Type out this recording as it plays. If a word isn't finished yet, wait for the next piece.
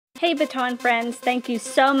Hey baton friends, thank you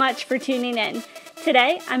so much for tuning in.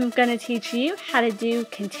 Today I'm going to teach you how to do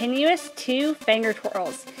continuous 2 finger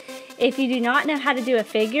twirls. If you do not know how to do a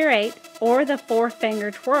figure 8 or the 4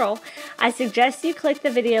 finger twirl, I suggest you click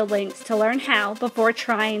the video links to learn how before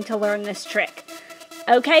trying to learn this trick.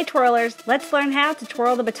 Okay twirlers, let's learn how to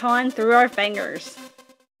twirl the baton through our fingers.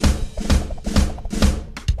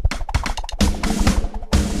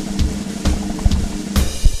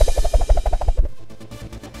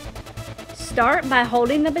 Start by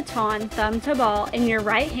holding the baton thumb to ball in your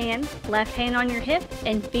right hand, left hand on your hip,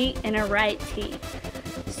 and feet in a right T.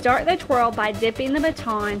 Start the twirl by dipping the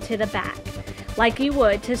baton to the back, like you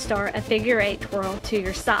would to start a figure 8 twirl to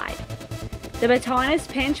your side. The baton is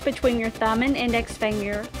pinched between your thumb and index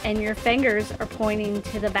finger, and your fingers are pointing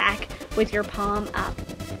to the back with your palm up.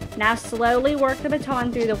 Now slowly work the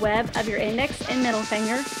baton through the web of your index and middle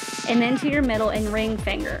finger, and then to your middle and ring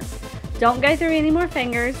finger. Don't go through any more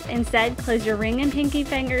fingers, instead close your ring and pinky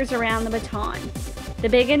fingers around the baton. The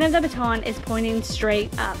big end of the baton is pointing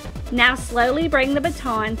straight up. Now slowly bring the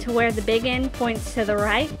baton to where the big end points to the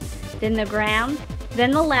right, then the ground,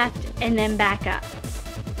 then the left, and then back up.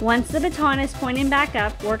 Once the baton is pointing back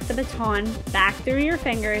up, work the baton back through your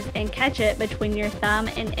fingers and catch it between your thumb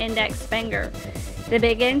and index finger. The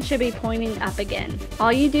big end should be pointing up again.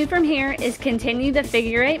 All you do from here is continue the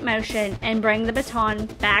figure 8 motion and bring the baton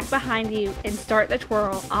back behind you and start the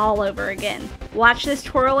twirl all over again. Watch this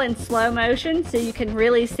twirl in slow motion so you can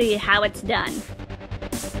really see how it's done.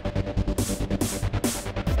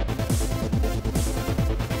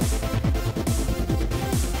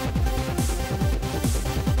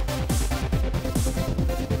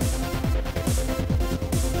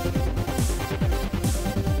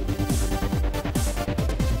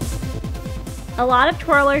 A lot of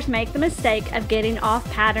twirlers make the mistake of getting off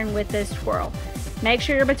pattern with this twirl. Make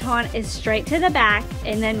sure your baton is straight to the back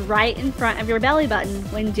and then right in front of your belly button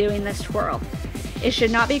when doing this twirl. It should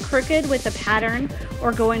not be crooked with the pattern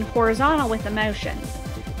or going horizontal with the motion.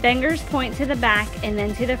 Fingers point to the back and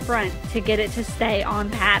then to the front to get it to stay on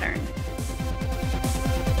pattern.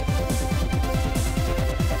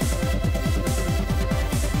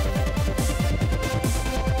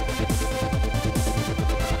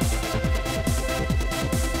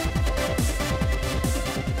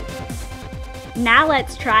 Now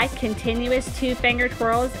let's try continuous 2 finger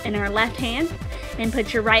twirls in our left hand, and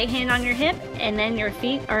put your right hand on your hip and then your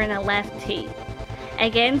feet are in a left T.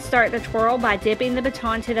 Again, start the twirl by dipping the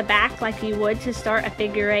baton to the back like you would to start a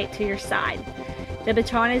figure 8 to your side. The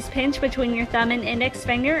baton is pinched between your thumb and index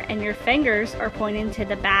finger, and your fingers are pointing to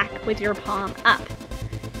the back with your palm up.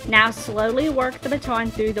 Now slowly work the baton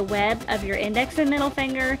through the web of your index and middle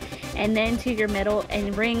finger and then to your middle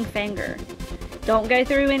and ring finger. Don't go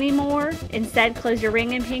through anymore. Instead, close your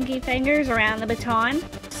ring and pinky fingers around the baton.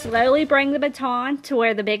 Slowly bring the baton to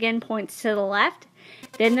where the big end points to the left,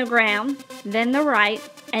 then the ground, then the right,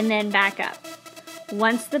 and then back up.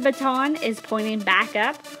 Once the baton is pointing back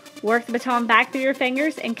up, work the baton back through your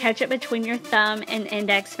fingers and catch it between your thumb and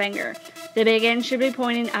index finger. The big end should be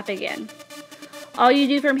pointing up again. All you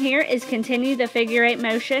do from here is continue the figure 8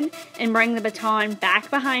 motion and bring the baton back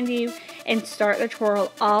behind you and start the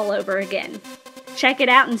twirl all over again. Check it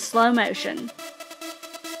out in slow motion.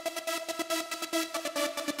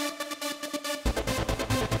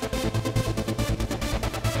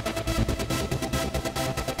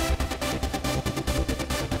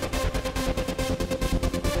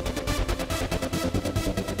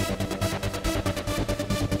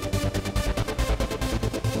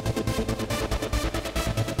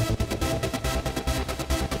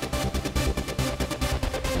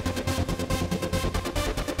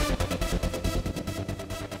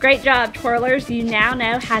 Great job, twirlers. You now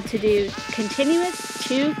know how to do continuous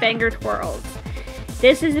 2 finger twirls.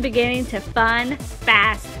 This is the beginning to fun,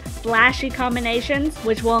 fast, flashy combinations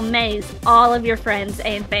which will amaze all of your friends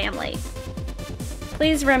and family.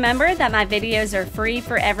 Please remember that my videos are free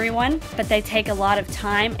for everyone, but they take a lot of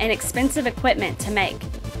time and expensive equipment to make.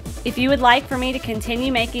 If you would like for me to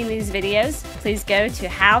continue making these videos, please go to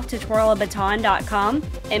howtotwirlabaton.com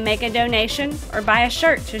and make a donation or buy a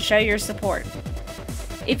shirt to show your support.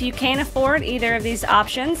 If you can't afford either of these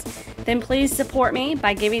options, then please support me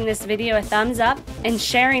by giving this video a thumbs up and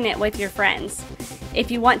sharing it with your friends.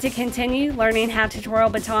 If you want to continue learning how to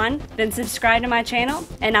twirl baton, then subscribe to my channel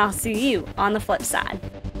and I'll see you on the flip side.